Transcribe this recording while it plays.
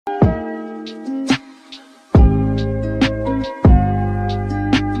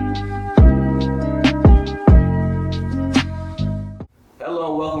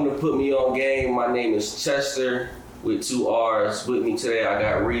My name is Chester with 2 R's. With me today, I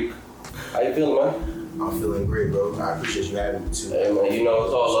got Reek. How you feeling, man? I'm feeling great, bro. I appreciate you having me too. Hey, man, you know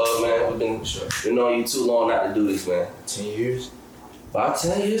it's all love, man. We've known you too long not to do this, man. 10 years? About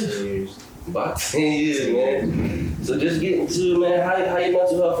 10 years? 10 years. About 10 years, man. So just getting to, man, how your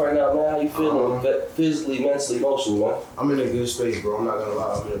mental health right now, man? How you feeling physically, mentally, emotionally, man? I'm in a good space, bro. I'm not gonna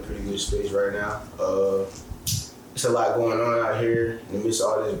lie. I'm in a pretty good space right now. It's a lot going on out here in the midst of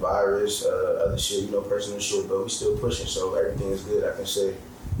all this virus, other shit, personal shit, but we still pushing, so everything is good, I can say.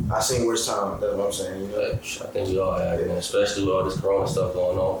 I seen worse time, that's what I'm saying, I think we all have, man, especially with all this corona stuff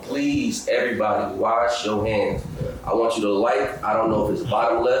going on. Please, everybody, wash your hands. Yeah. I want you to like, I don't know if it's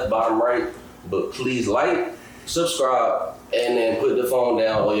bottom left, bottom right, but please like, subscribe, and then put the phone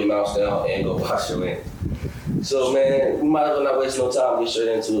down or your mouse down and go wash your hands. So, man, we might as well not waste no time, get straight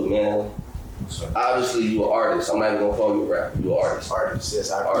into it, man. Obviously, you an artist. I'm not even gonna call you a rapper. You an artist. Artist,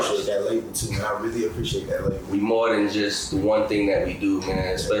 yes. I appreciate that label too, man. I really appreciate that label. We more than just the one thing that we do,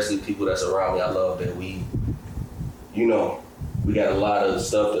 man. Especially people that's around me. I love that we got a lot of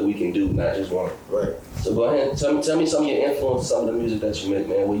stuff that we can do, not just one. Right. So go ahead, tell me some of your influence, some of the music that you make,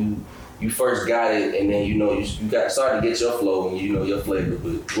 man. When you first got it, and then you got started to get your flow and your flavor.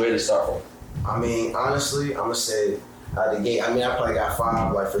 But where did it start from? I mean, honestly, I'm gonna say. Out the gate, I probably got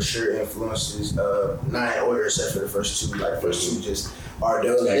 5, like, for sure influences. 9 in order, except for the first 2. Like, first 2 just are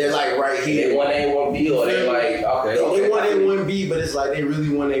those. They're like right here. They 1A, 1B, or they like, okay. They 1A, 1B, but it's like they really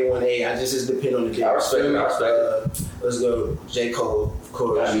 1A, 1A. I just depend on the day. I respect it. Let's go. J. Cole, of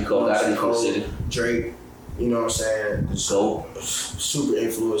course. Gotta be Cole. Drake. You know what I'm saying? So super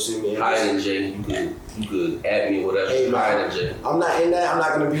influencing me. Higher than Jay, you could add me whatever. Hey, higher than Jay. I'm not in that. I'm not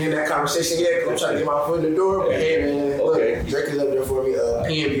gonna be in that conversation yet because I'm trying to get my foot in the door. But hey, man, look, Drake is up there for me.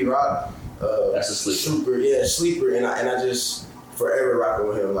 PNB Rock. That's a sleeper. Sleeper, and I just forever rocking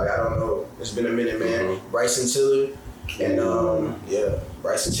with him. Like, I don't know, it's been a minute, man. Mm-hmm. Bryson Tiller, and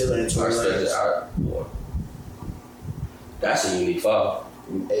Bryson Tiller and Tory Lanez. That's a unique file.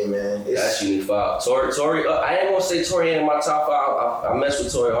 Hey, man, that's unique file. Tory. I ain't gonna say Tory ain't in my top 5. I mess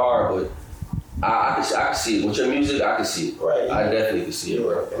with Tory hard, but I can see it with your music. I can see it. Right. I definitely can see it,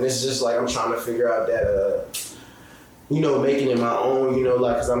 bro. And it's just like I'm trying to figure out that, making it my own.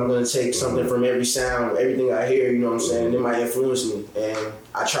 Like, cause I'm gonna take something from every sound, everything I hear. You know what I'm saying? And it might influence me, and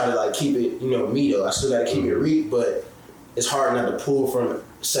I try to like keep it, me though. I still gotta keep it Reek, but it's hard not to pull from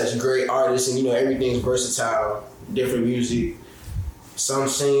such great artists, and everything's versatile, different music. Some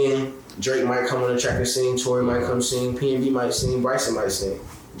singing, Drake might come on the track and sing, Tory might come sing, PNB might sing, Bryson might sing.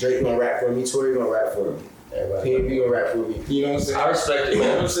 Drake gonna rap for me, Tory gonna rap for me. PNB gonna rap for me. You know what I'm saying? I respect it, man. You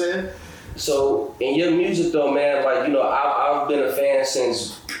know what I'm saying? So, in your music though, man, like, I've been a fan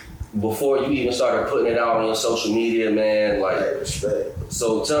since before you even started putting it out on your social media, man. Like, respect.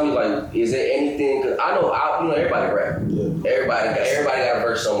 So tell me, like, is there anything? Cause I know, everybody rap. Yeah. Everybody got a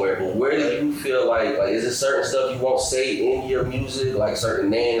verse somewhere. But where do you feel like is there certain stuff you won't say in your music, like certain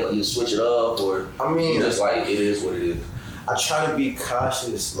names, or you switch it up, or just like it is what it is? I try to be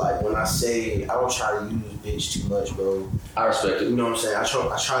cautious. Like when I say, I don't try to use bitch too much, bro. I respect it. You know what I'm saying?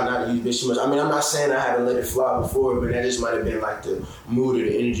 I try not to use bitch too much. I'm not saying I haven't let it fly before, but that just might have been like the mood or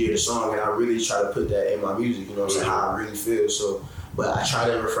the energy of the song, and I really try to put that in my music. You know what I'm saying? How I really feel. So, but I try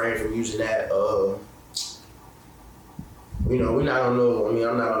to refrain from using that. We're not on no.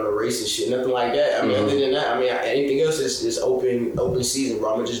 I'm not on no racist shit, nothing like that. Other than that, anything else is open season,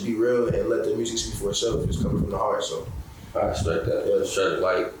 bro. I'm gonna just be real and let the music speak for itself. It's coming from the heart, so. I respect that. Yeah, sure.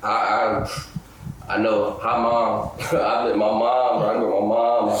 Like I know how I met my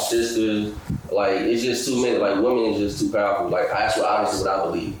mom, my sisters. Like, it's just too many. Like, women is just too powerful. Like, that's obviously what I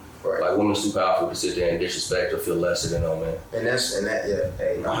believe. Right. Like, women's too powerful to sit there and disrespect or feel lesser than them, man. And that,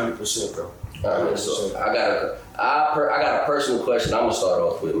 hey, 100%, bro. 100%. So I got a personal question. I'm gonna start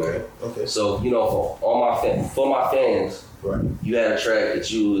off with, man. Okay. So for my fans, right. You had a track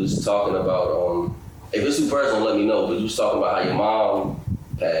that you was talking about. If it's too personal, let me know. But you was talking about how your mom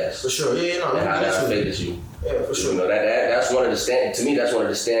passed. For sure, and how that affected you. Yeah, for sure. That's one of the to me. That's one of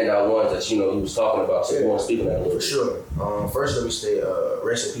the standout ones that he was talking about. So you want to speak on that a little bit. For sure. First, let me say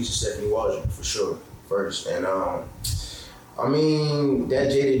rest in peace to Stephanie Waldron, for sure. First, and that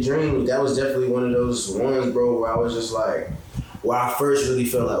Jaded Dream, that was definitely one of those ones, bro, where I was just like, where I first really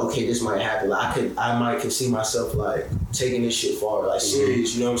felt like, okay, this might happen. Like, I could see myself like taking this shit far, like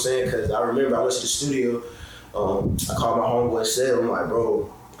serious. You know what I'm saying? Because I remember I went to the studio. I called my homeboy Seb. I'm like,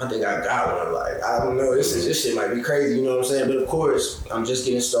 bro, I think I got one. Like, I don't know. This shit might be crazy. You know what I'm saying? But of course, I'm just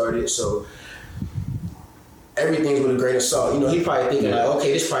getting started, so everything's with a grain of salt. He probably thinking like,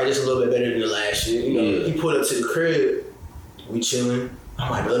 okay, this probably just a little bit better than the last shit. He pulled up to the crib. We chilling. I'm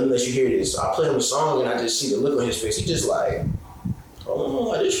like, let me let you hear this. So I play him a song and I just see the look on his face. He just like, oh,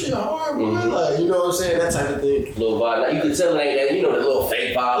 like this shit hard, bro. Like, you know what I'm saying? That type of thing. Little vibe. Like, you can tell it ain't that, you know, the little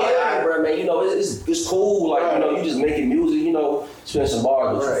fake vibe. Like, all right, bro, man, you know, it's cool. Like, you know, you just making music, you know, spend some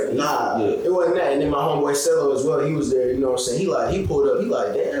bars. Right. Nah, it wasn't that. And then my homeboy Cello as well, he was there, you know what I'm saying? He pulled up, he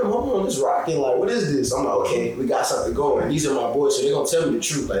like, damn, hold on, this rocking. Like, what is this? I'm like, okay, we got something going. These are my boys, so they're gonna tell me the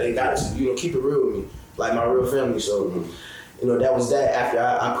truth. Like, they got to, you know, keep it real with me. Like my real family. So, you know, that was that. After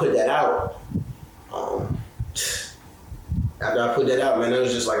I put that out, after I put that out, man, it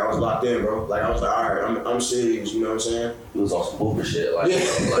was just like I was locked in, bro. Like I was like, all right, I'm serious. You know what I'm saying? It was on some booper shit, like,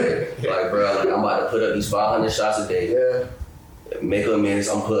 like, bro, like I'm about to put up these 500 shots a day. Yeah. Make a minutes.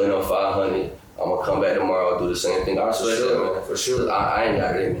 I'm putting on 500. I'm gonna come back tomorrow, do the same thing. I respect that, man. For sure. I ain't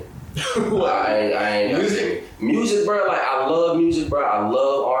got it in me. I ain't got it in me. Music, bro. Like I love music, bro. I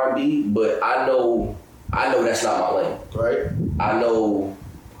love R&B, but I know that's not my lane. Right. I know.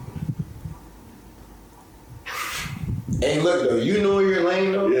 Hey, look though, you know your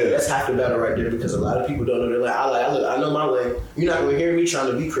lane though. Yeah. That's half the battle right there because a lot of people don't know their lane. I know my lane. You're not gonna hear me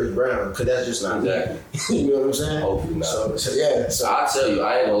trying to be Chris Brown because that's just not Exactly. me. You know what I'm saying? Hopefully not. So yeah. So I tell you,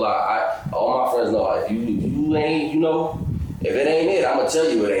 I ain't gonna lie. All my friends know if you ain't, you know, if it ain't it, I'm gonna tell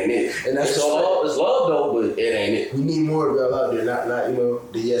you it ain't it. And that's it's love though, but it ain't it. we need more of y'all out there, not you know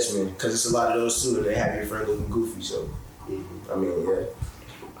the yes men, because it's a lot of those too, and they have your friend looking goofy. So I mean, yeah.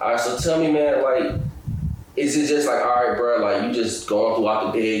 All right, so tell me, man, like. Is it just like, all right, bro, like you just going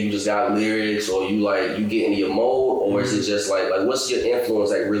throughout the day, you just got lyrics, or you like you get into your mode, or is it just like what's your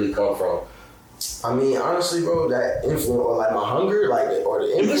influence like really come from? I mean, honestly, bro, that influence or like my hunger, like or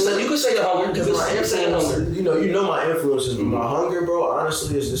the influence. You could say the hunger Because my influence, you know my influences, but my hunger, bro,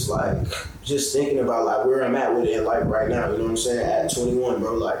 honestly, is just like just thinking about like where I'm at with it in life right now. You know what I'm saying? At 21,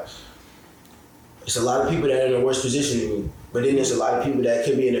 bro, like it's a lot of people that are in a worse position than me. But then there's a lot of people that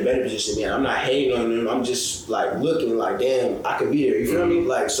could be in a better position than me. I'm not hating on them. I'm just like looking like, damn, I could be there. You feel me?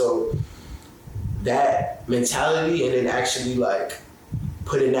 Like, so that mentality and then actually like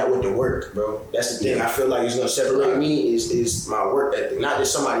putting that with the work, bro. That's the thing. I feel like it's gonna separate me is my work ethic. Not that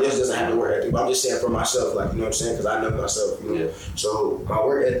somebody else doesn't have the work ethic, but I'm just saying for myself, like, you know what I'm saying? Because I know myself, you know. So my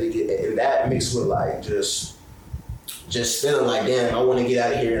work ethic and that mixed with like just feeling like, damn, I want to get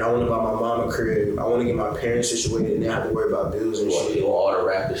out of here and I want to buy my mom a crib. I want to get my parents situated and they have to worry about bills and shit. You want all the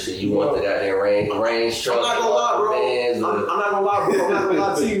rapper shit. You want the goddamn range truck. I'm not gonna lie, bro. I'm not gonna lie, bro. I'm not gonna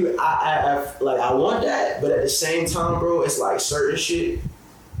lie to you. I want that, but at the same time, bro, it's like certain shit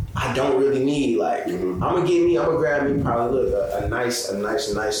I don't really need. Like, I'm gonna grab me probably a nice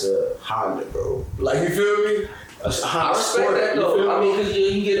Honda, bro. Like, you feel me? I respect that though. I mean, cause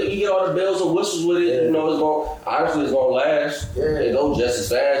you get all the bells and whistles with it. Yeah. You know, it's gonna last. Yeah. It goes just as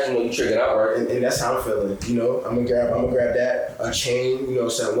fast. You know, you trick it out right. And that's how I'm feeling. You know, I'm gonna grab that a chain. You know,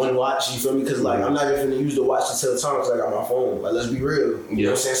 saying one watch. You feel me? Cause like I'm not even gonna use the watch to tell time because I got my phone. Like, let's be real. You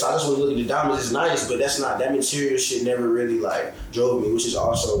know what I'm saying? So I just want to look at the diamonds. It's nice, but that's not that material shit. Never really like drove me. Which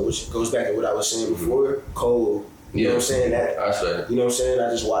goes back to what I was saying before. Cole. You know what I'm saying? That I say. You know what I'm saying? I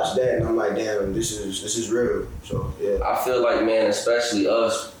just watched that and I'm like, damn, this is real. So yeah. I feel like, man, especially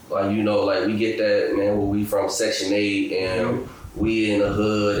us, like, you know, like we get that, man, where we from Section 8 and we in the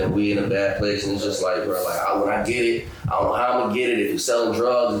hood and we in a bad place, and it's just like, bro, like when I get it, I don't know how I'm gonna get it. If you're selling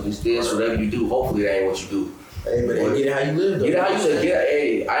drugs, if it's this, whatever you do, hopefully that ain't what you do. Hey, but get it how you live though. Get it how you live.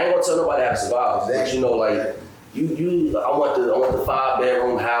 Hey, I ain't gonna tell nobody how to survive. Exactly. But you know, like I want the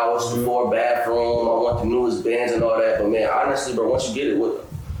 5-bedroom house, the 4-bathroom. I want the newest bands and all that. But man, honestly, bro, once you get it with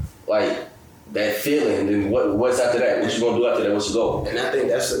like that feeling, then what's after that? What you gonna do after that? What's your goal? And I think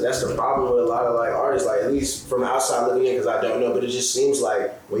that's the problem with a lot of like artists. Like at least from the outside looking in, because I don't know, but it just seems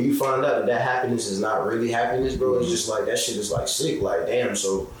like when you find out that happiness is not really happiness, bro, it's just like that shit is like sick. Like damn,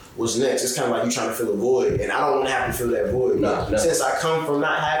 so what's next? It's kind of like you trying to fill a void, and I don't want to have to fill that void. No. Since I come from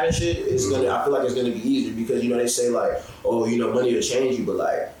not having shit, it's I feel like it's gonna be easier because you know they say like, oh, you know, money will change you, but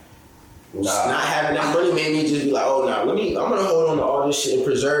like. Not having that money made me just be like, oh, I'm gonna hold on to all this shit and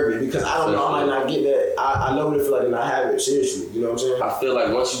preserve it because I don't know, I might not get that. I know what it feel like to not have it, seriously. You know what I'm saying? I feel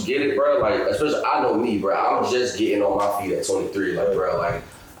like once you get it, bro, like, especially, I know me, bro, I'm just getting on my feet at 23, like, bro, like,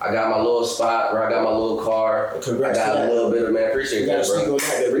 I got my little spot, bro, I got my little car. Congrats I got a little bit of, man, appreciate that, bro.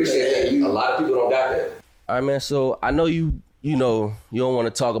 Appreciate that. A lot of people don't got that. All right, man, so I know you know, you don't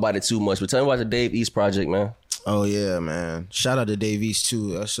want to talk about it too much, but tell me about the Dave East project, man. Oh, yeah, man. Shout out to Dave East,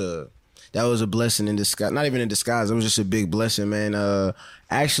 too. That was a blessing in disguise. Not even in disguise. It was just a big blessing, man.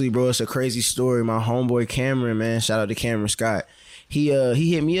 Actually, bro, it's a crazy story. My homeboy Cameron, man, shout out to Cameron Scott. He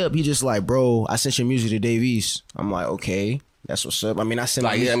hit me up. He just like, bro, I sent your music to Dave East. I'm like, okay. That's what's up. I mean, I send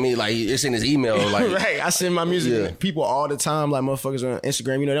my Like, music. I mean, like it's in his email. Like, Right, I send my music Yeah. to people all the time, like motherfuckers on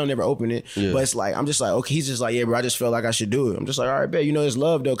Instagram. You know, they'll never open it, Yeah. but it's like I'm just like, okay. He's just like, yeah, bro. I just felt like I should do it. I'm just like, all right, bet. You know, it's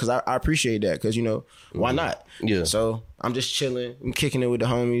love though, because I appreciate that, because you know, why not? Yeah. So I'm just chilling. I'm kicking it with the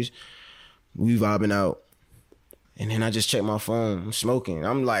homies. We vibing out, and then I just check my phone. I'm smoking.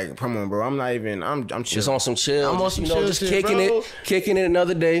 I'm like, come on, bro. I'm not even. I'm chilling. just on some chill. I'm on just, some you know, chill just shit, kicking bro. kicking it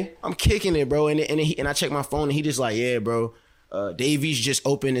another day. I'm kicking it, bro. And I check my phone, and he just like, yeah, bro. Davies just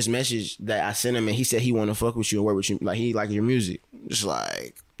opened this message that I sent him, and he said he want to fuck with you and work with you. Like, he like your music. Just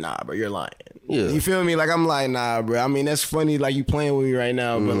like, nah, bro, you're lying. Yeah. You feel me? Like, I'm like, nah, bro. I mean, that's funny. Like, you playing with me right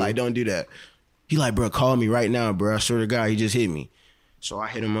now, but like, don't do that. He like, bro, call me right now, bro. I swear to God, he just hit me. So I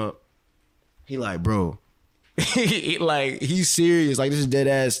hit him up. He like, bro. Like, he's serious. Like, this is dead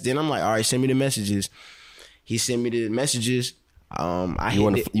ass. Then I'm like, all right, send me the messages. He sent me the messages. You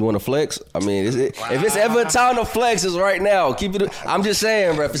want to flex? I mean, if it's ever a time to flex, it's right now. Keep it. I'm just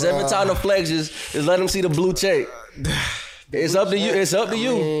saying, bro. If it's ever time to flex, just let them see the blue check. It's up to you. It's up to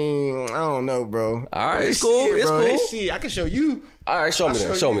you. I don't know, bro. All right, it's cool. It's bro. cool. See, I can show you. All right, show me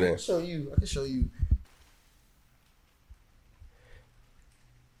that. Show me that. Show you. I can show you.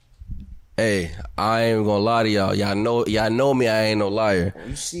 Hey, I ain't gonna lie to y'all. Y'all know me. I ain't no liar.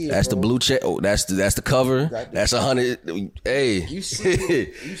 You see it, That's bro. the blue check. Oh, that's the cover. That's 100. Hey, You see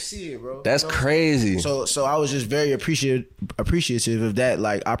it. You see it, bro. That's You know? crazy. So I was just very appreciative of that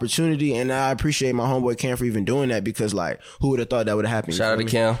like opportunity, and I appreciate my homeboy Cam for even doing that, because like, who would have thought that would have happened? Shout out You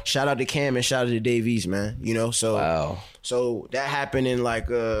to feel me? Cam. Shout out to Cam, and shout out to Dave East, man. You know, so Wow. So that happened, and like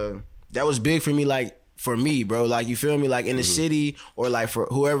that was big for me, like for me, bro. Like, you feel me? Like in the city, or like for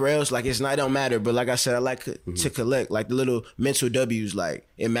whoever else, like it don't matter. But like I said, I like to collect like the little mental W's. Like,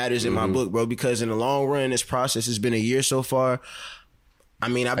 it matters in my book, bro, because in the long run, this process has been a year so far. I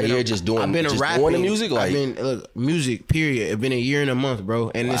mean, I've been doing the music, like- music. Period. It's been a year and a month,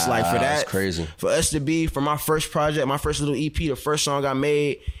 bro, and it's like, for that, that's crazy. For us to be, for my first project, my first little EP, the first song I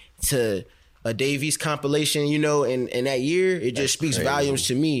made, to a Davies compilation, you know, in that year, it just speaks crazy. volumes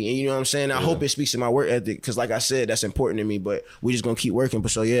to me. And you know what I'm saying? I hope it speaks to my work ethic, because like I said, that's important to me, but we just gonna keep working.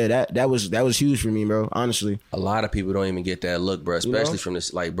 But so yeah, that was huge for me, bro, honestly. A lot of people don't even get that look, bro. Especially from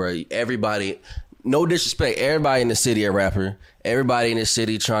this, like, bro. Everybody, no disrespect, everybody in the city a rapper. Everybody in the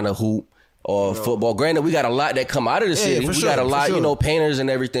city trying to hoop or football. Granted, we got a lot that come out of the city. for We sure, got a for lot, sure. you know, painters and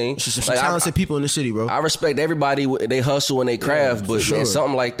everything. Some Like, talented people in the city, bro. I respect everybody. They hustle and they craft, but sure. man,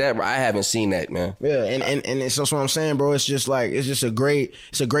 something like that, bro, I haven't seen that, man. Yeah, and it's that's what I'm saying, bro. It's just like, it's just a great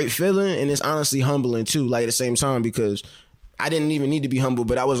feeling, and it's honestly humbling too, like at the same time, because I didn't even need to be humble,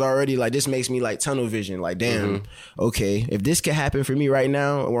 but I was already like, this makes me like tunnel vision. Like, damn, okay, if this could happen for me right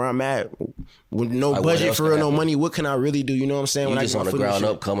now, where I'm at, with no Like, what budget else for can real, no happen? money, what can I really do? You know what I'm saying? You When just I on get the my foot in ground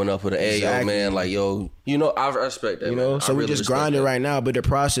shit. up, coming up with an hey, yo, Exactly. man, like, yo, you know, I respect that, You know, man. so I we really just respect grinding that. right now, but the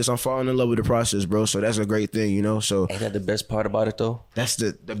process, I'm falling in love with the process, bro. So that's a great thing, you know. So Ain't that the best part about it, though? that's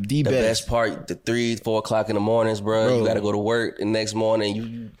the The best part, the 3-4 o'clock in the mornings, bro. You got to go to work the next morning.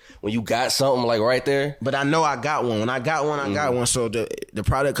 You when you got something like right there. But I know I got one. When I got one, I got one. So the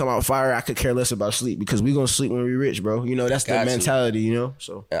product come out fire, I could care less about sleep, because we gonna sleep when we rich, bro. You know, that's the Got to. mentality, you know.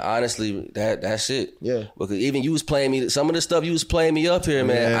 So And honestly, that's it. Yeah. Because even you was playing me, some of the stuff you was playing me up here,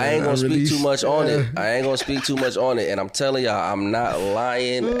 man. Yeah, I ain't gonna speak unreleased. too much on it. I ain't gonna speak too much on it. And I'm telling y'all, I'm not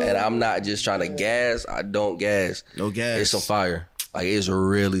lying, and I'm not just trying to gas. I don't gas. No gas. It's some fire. Like, it's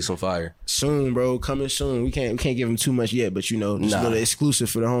really some fire. soon, bro, coming soon. We can't give him too much yet, but you know, just a little exclusive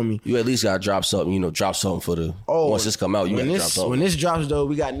for the homie. You at least gotta drop something. You know, drop something for the once this come out. You gotta drop something. When this drops though,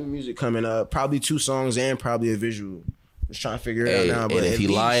 we got new music coming up. Probably 2 songs and probably a visual. Just trying to figure it out now. But and if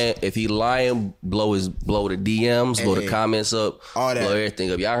he lying, blow the DMs, blow the comments up, all that. blow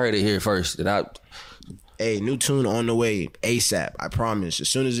everything up. Y'all heard it here first. New tune on the way ASAP. I promise. As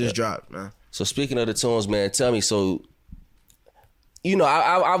soon as this drops, man. So speaking of the tunes, man, tell me. So, you know,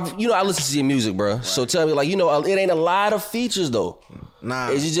 I listen to your music, bro. Right. So tell me, like, you know, it ain't a lot of features though.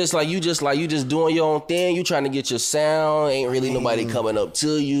 Nah, it's just like you just doing your own thing. You trying to get your sound. Ain't really nobody coming up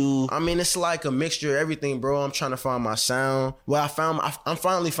to you. I mean, it's like a mixture of everything, bro. I'm trying to find my sound. Well, I'm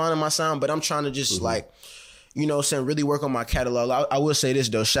finally finding my sound, but I'm trying to just like, you know, saying really work on my catalog. I will say this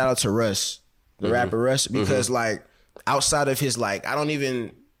though. Shout out to Russ, the rapper Russ, because like outside of his like,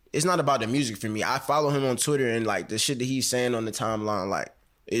 it's not about the music for me. I follow him on Twitter, and like the shit that he's saying on the timeline, like,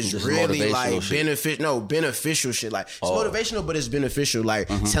 it's just really like shit. beneficial shit. Like, it's motivational, but it's beneficial. Like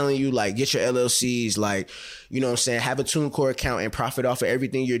telling you, like, get your LLCs, like, you know what I'm saying, have a TuneCore account and profit off of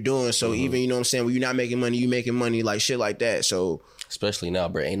everything you're doing. So even, you know what I'm saying, when you're not making money, you making money, like shit like that. So especially now,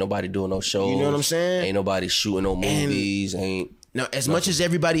 bro, ain't nobody doing no shows. You know what I'm saying? Ain't nobody shooting no movies. Ain't now, as much as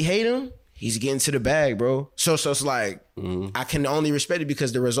everybody hate him, he's getting to the bag, bro. So it's like I can only respect it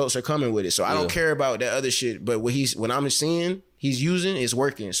because the results are coming with it. So I don't care about that other shit. But what I'm seeing he's using is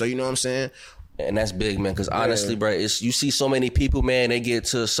working. So you know what I'm saying? And that's big, man, because honestly, bro, you see so many people, man, they get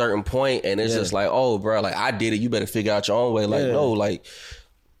to a certain point and it's just like, oh, bro, like I did it, you better figure out your own way. Like, no, like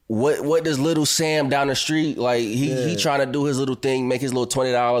what does little Sam down the street, like he trying to do his little thing, make his little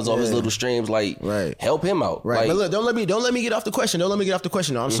 $20 off his little streams, like help him out. Right. Like, but look, don't let me get off the question. Don't let me get off the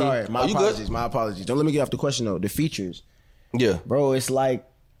question. No, I'm sorry. My apologies. Don't let me get off the question though. The features. Yeah. Bro, it's like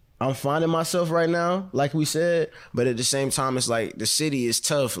I'm finding myself right now, like we said, but at the same time, it's like the city is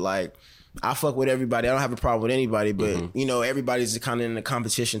tough. Like I fuck with everybody. I don't have a problem with anybody, but you know, everybody's kind of in a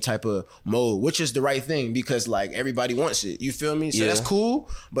competition type of mode, which is the right thing because like everybody wants it. You feel me? So that's cool.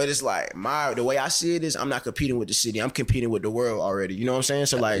 But it's like the way I see it is I'm not competing with the city. I'm competing with the world already. You know what I'm saying?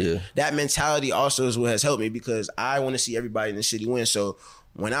 So like that mentality also is what has helped me because I want to see everybody in the city win. So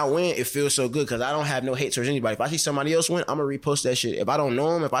when I win, it feels so good because I don't have no hate towards anybody. If I see somebody else win, I'm going to repost that shit. If I don't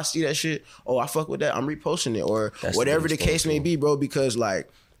know them, if I see that shit, I fuck with that, I'm reposting it or whatever the case may be, bro, because like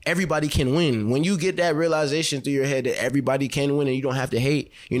everybody can win. When you get that realization through your head that everybody can win and you don't have to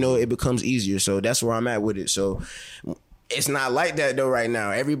hate, you know, it becomes easier. So that's where I'm at with it. So it's not like that though right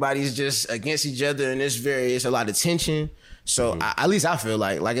now. Everybody's just against each other and it's a lot of tension. So at least I feel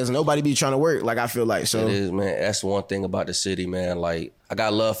like there's nobody be trying to work. Like I feel like so. It is, man. That's one thing about the city, man. Like I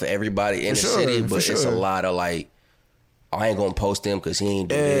got love for everybody in the city, but it's a lot of like, I ain't gonna post him because he ain't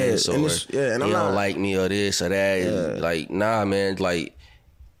do this or he don't like me or this or that. Like nah, man. Like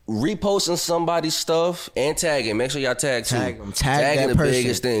reposting somebody's stuff and tagging. Make sure y'all tag too. Tagging the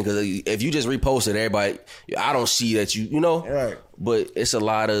biggest thing because if you just repost it, everybody, I don't see that you know. Right. But it's a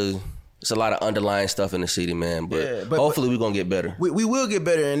lot of underlying stuff in the city, man. But hopefully we're gonna get better. We will get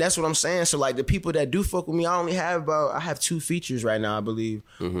better, and that's what I'm saying. So like the people that do fuck with me, I have 2 features right now, I believe.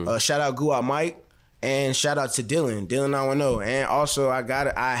 Shout out Guap Mike. And shout out to Dylan 910. And also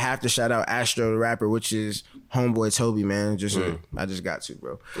I have to shout out Astro the rapper, which is homeboy Toby, man. I just got to,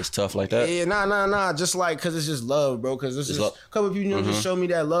 bro. It's tough like that. Yeah, nah. Just like cause it's just love, bro. Cause it's just a couple of people just show me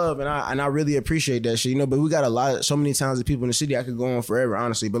that love, and I really appreciate that shit, you know. But we got so many talented people in the city. I could go on forever,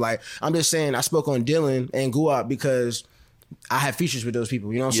 honestly. But like I'm just saying, I spoke on Dylan and Guap because I have features with those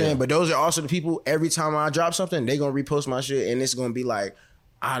people. You know what I'm saying? But those are also the people. Every time I drop something, they gonna repost my shit, and it's gonna be like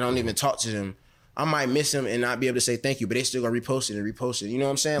I don't even talk to them. I might miss them and not be able to say thank you, but they still gonna repost it. You know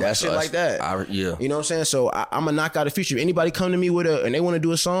what I'm saying? Like shit like that. You know what I'm saying? So I'm gonna knock out a feature. If anybody come to me and they want to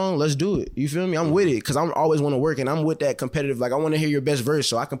do a song, let's do it. You feel me? I'm with it because I'm always want to work and I'm with that competitive. Like I want to hear your best verse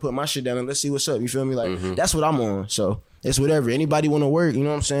so I can put my shit down and let's see what's up. You feel me? Like that's what I'm on. So it's whatever. Anybody want to work? You know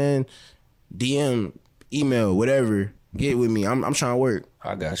what I'm saying? DM, email, whatever. Get with me. I'm trying to work.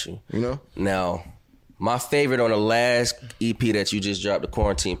 I got you. You know. Now, my favorite on the last EP that you just dropped, the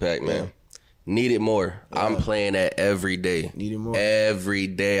Quarantine Pack, man. Yeah. Need It More. I'm playing that every day. Need It More. Every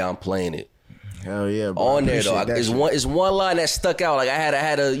day I'm playing it. Hell yeah, bro. On there though, it's one line that stuck out. Like I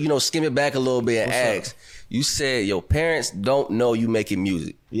had to skim it back a little bit and ask. You said your parents don't know you making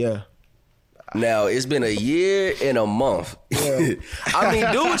music. Yeah. Now it's been a year and a month. Yeah. I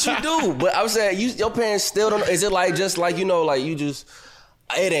mean, do what you do, but I'm saying your parents still don't know. Is it like just like like you just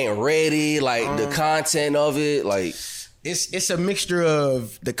it ain't ready, like the content of it, like. It's a mixture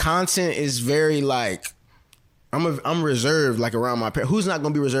of the content is very like I'm reserved like around my parents. Who's not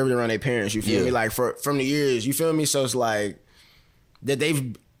gonna be reserved around their parents? You feel me? Like from the years, you feel me? So it's like that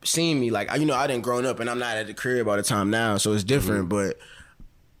they've seen me. Like I didn't grown up and I'm not at the crib all the time now, so it's different. But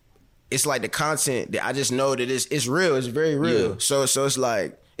it's like the content that I just know that it's real. It's very real. So it's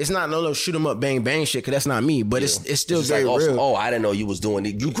like. It's not no shoot 'em up bang bang shit because that's not me, but it's still very like, real. Oh, I didn't know you was doing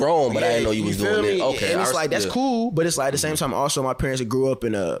it. You grown, but I didn't know you was doing it. Okay, and it's like that's cool, but it's like at the same time also my parents grew up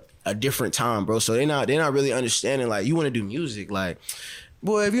in a different time, bro. So they're not really understanding like you want to do music, like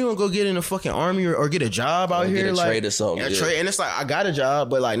boy, if you don't go get in the fucking army or get a job out here, get a like trade or something, and it's like I got a job,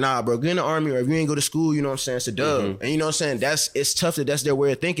 but like nah, bro, get in the army or if you ain't go to school, you know what I'm saying, it's a dub, and you know what I'm saying, it's tough that's their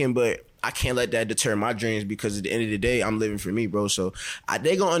way of thinking, but. I can't let that deter my dreams because at the end of the day, I'm living for me, bro. So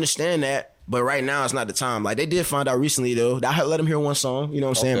they gonna understand that, but right now it's not the time. Like they did find out recently though. I let them hear one song, you know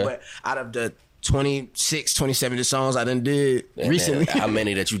what I'm saying? But out of the 26, 27 songs I done did recently, how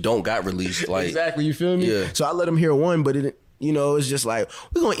many that you don't got released? Like exactly, you feel me? Yeah. So I let them hear one, but it's just like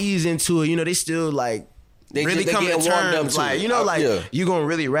we're gonna ease into it. They still like. They really come to terms, like, you gonna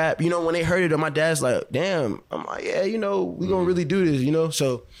really rap. When they heard it, my dad's like, damn. I'm like, yeah, we gonna really do this,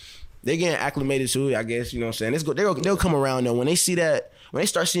 So they getting acclimated to it, I guess, you know what I'm saying? They'll come around though. When they see that, when they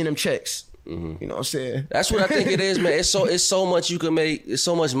start seeing them checks, You know what I'm saying? That's what I think it is, man. It's so much you can make. It's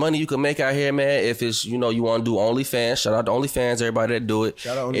so much money you can make out here, man. If it's you want to do OnlyFans, shout out to OnlyFans, everybody that do it.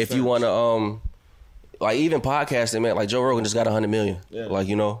 Shout out if OnlyFans. you want to like even podcasting, man. Like Joe Rogan just got 100 million. Yeah. Like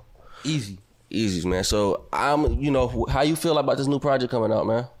Easy. easy, man. So I'm how you feel about this new project coming out,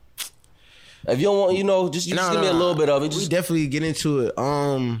 man? If you don't want, just give me a little bit of it. We definitely get into it.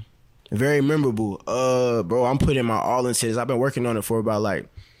 Very memorable. Bro, I'm putting my all into this. I've been working on it for about like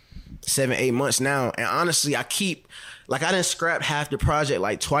 7-8 months now, and honestly, I didn't scrap half the project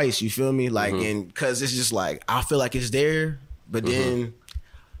like twice. You feel me? Like, and because it's just like I feel like it's there, but then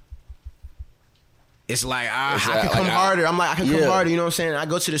it's like I can come harder. I'm like I can come harder. You know what I'm saying? I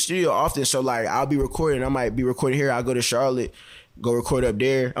go to the studio often, so like I'll be recording. I might be recording here. I'll go to Charlotte, go record up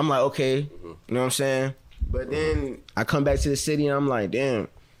there. I'm like okay, you know what I'm saying? But then I come back to the city and I'm like, damn,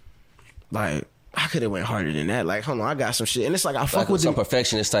 like. I could have went harder than that. Like, hold on, I got some shit. And it's like, I fuck with some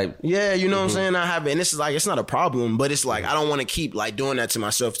perfectionist type. Yeah, you know what I'm saying? I have it. And it's like, it's not a problem, but it's like, I don't want to keep like doing that to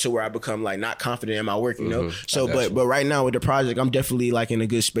myself to where I become like not confident in my work, you know? So, but right now with the project, I'm definitely like in a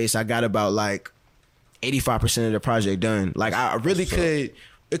good space. I got about like 85% of the project done. Like, I really could.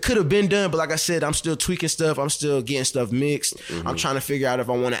 It could have been done, but like I said, I'm still tweaking stuff. I'm still getting stuff mixed. I'm trying to figure out if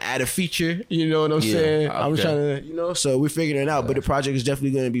I want to add a feature. You know what I'm saying? Okay. I'm trying to, so we're figuring it out. But the project is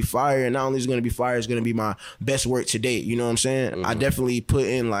definitely going to be fire. And not only is it going to be fire, it's going to be my best work to date. You know what I'm saying? I definitely put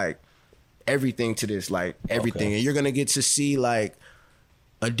in like everything to this, like everything. And you're going to get to see like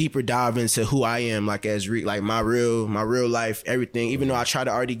a deeper dive into who I am, like as like my real life, everything. Even though I try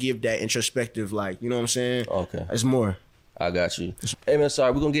to already give that introspective, like, you know what I'm saying? Okay. It's more. I got you. Hey, man,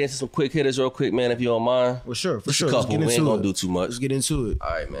 sorry. We're going to get into some quick hitters real quick, man, if you don't mind. For sure. Let's get into we ain't going to do too much. Let's get into it.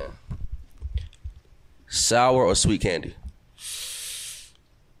 All right, man. Sour or sweet candy?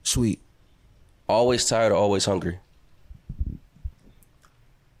 Sweet. Always tired or always hungry?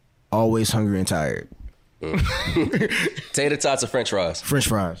 Always hungry and tired. Tater tots or french fries? French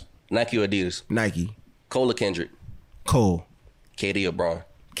fries. Nike or Adidas? Nike. Cole or Kendrick? Cole. KD or Braun?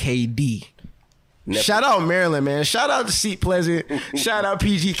 KD. Netflix. Shout out Maryland, man. Shout out to Seat Pleasant. Shout out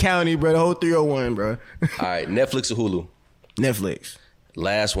PG County, bro. The whole 301, bro. All right, Netflix or Hulu? Netflix.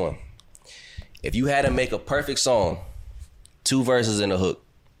 Last one. If you had to make a perfect song, 2 verses and a hook,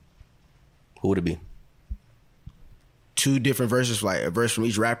 who would it be? 2 different verses, like a verse from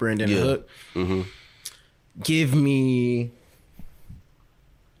each rapper and then a hook. Give me.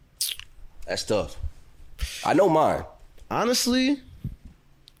 That's tough. I know mine. Honestly,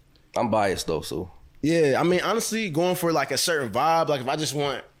 I'm biased though, so. Yeah, I mean, honestly, going for like a certain vibe, like if I just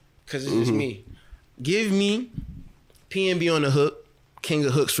want, because it's just me, give me PNB on the hook, king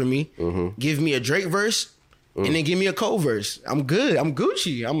of hooks for me. Give me a Drake verse, and then give me a Cole verse. I'm good. I'm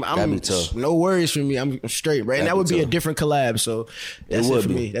Gucci. That'd be tough. No worries for me. I'm straight, right? And that would be a different collab, so that's it for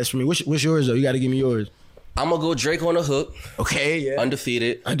me. That's for me. What's yours, though? You got to give me yours. I'm going to go Drake on the hook. Okay, yeah.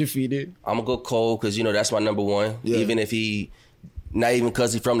 Undefeated. I'm going to go Cole because, that's my number one. Yeah. Even if not even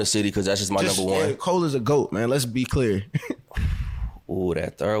because he's from the city, because that's just my number one. Yeah, Cole is a GOAT, man. Let's be clear. Ooh,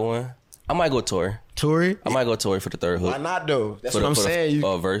 that third one. I might go Tory. Tory? I might go Tory for the third hook. Why not, though? That's what I'm saying.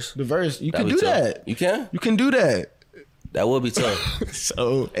 Verse. The verse. You can do that. You can? You can do that. That would be tough.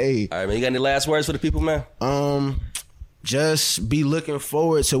 So, hey. All right, man. You got any last words for the people, man? Just be looking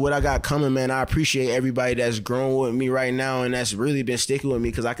forward to what I got coming, man. I appreciate everybody that's grown with me right now and that's really been sticking with me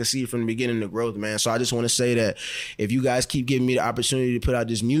because I can see from the beginning the growth, man. So I just want to say that if you guys keep giving me the opportunity to put out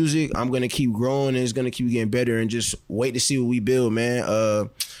this music, I'm going to keep growing and it's going to keep getting better and just wait to see what we build, man.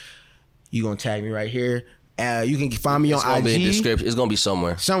 You going to tag me right here. You can find me on IG. Be in the description. It's going to be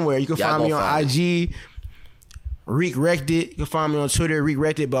somewhere. You can find me on IG. Reek Wrecked It. You can find me on Twitter, Reek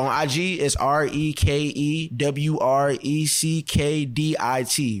Wrecked It. But on IG, it's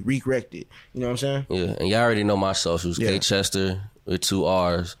REKEWRECKDIT. Reek Wrecked It. You know what I'm saying? Yeah, and y'all already know my socials. K Chester with 2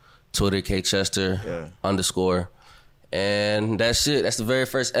 R's. Twitter, K Chester _ And that's it. That's the very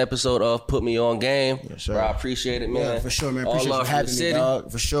first episode of Put Me On Game. Yes, sir. Bro, I appreciate it, man. Yeah, for sure, man. Appreciate you having me,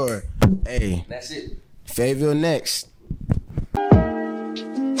 dog. For sure. Hey. That's it. Fayetteville next.